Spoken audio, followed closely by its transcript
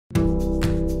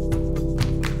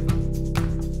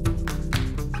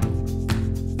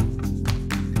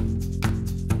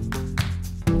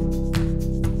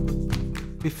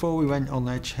before we went on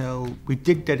Edge Hill, we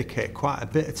did dedicate quite a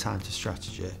bit of time to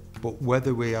strategy, but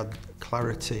whether we had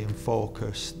clarity and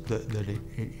focus that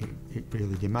it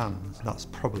really demands, that's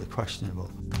probably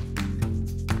questionable.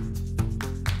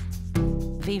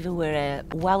 Viva were a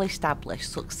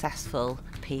well-established, successful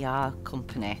PR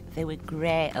company. They were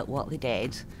great at what they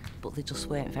did, but they just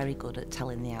weren't very good at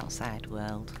telling the outside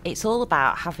world. It's all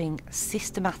about having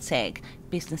systematic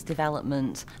business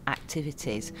development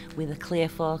activities with a clear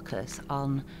focus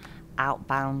on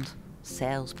outbound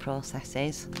sales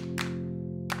processes.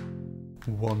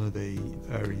 One of the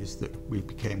areas that we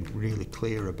became really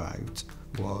clear about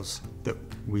was that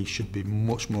we should be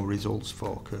much more results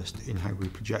focused in how we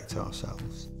project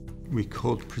ourselves. We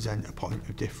could present a point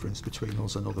of difference between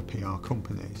us and other PR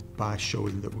companies by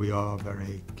showing that we are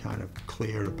very kind of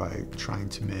clear about trying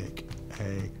to make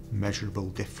a measurable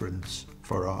difference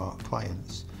for our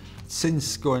clients.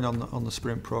 Since going on the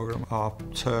sprint programme, our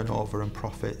turnover and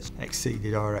profits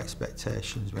exceeded our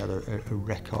expectations. We had a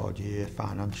record year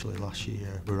financially last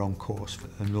year. We're on course for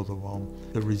another one.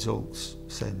 The results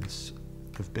since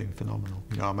have been phenomenal.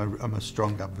 You know, I'm a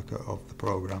strong advocate of the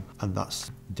programme, and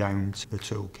that's down to the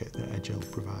toolkit that Edge Hill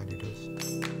provided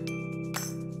us.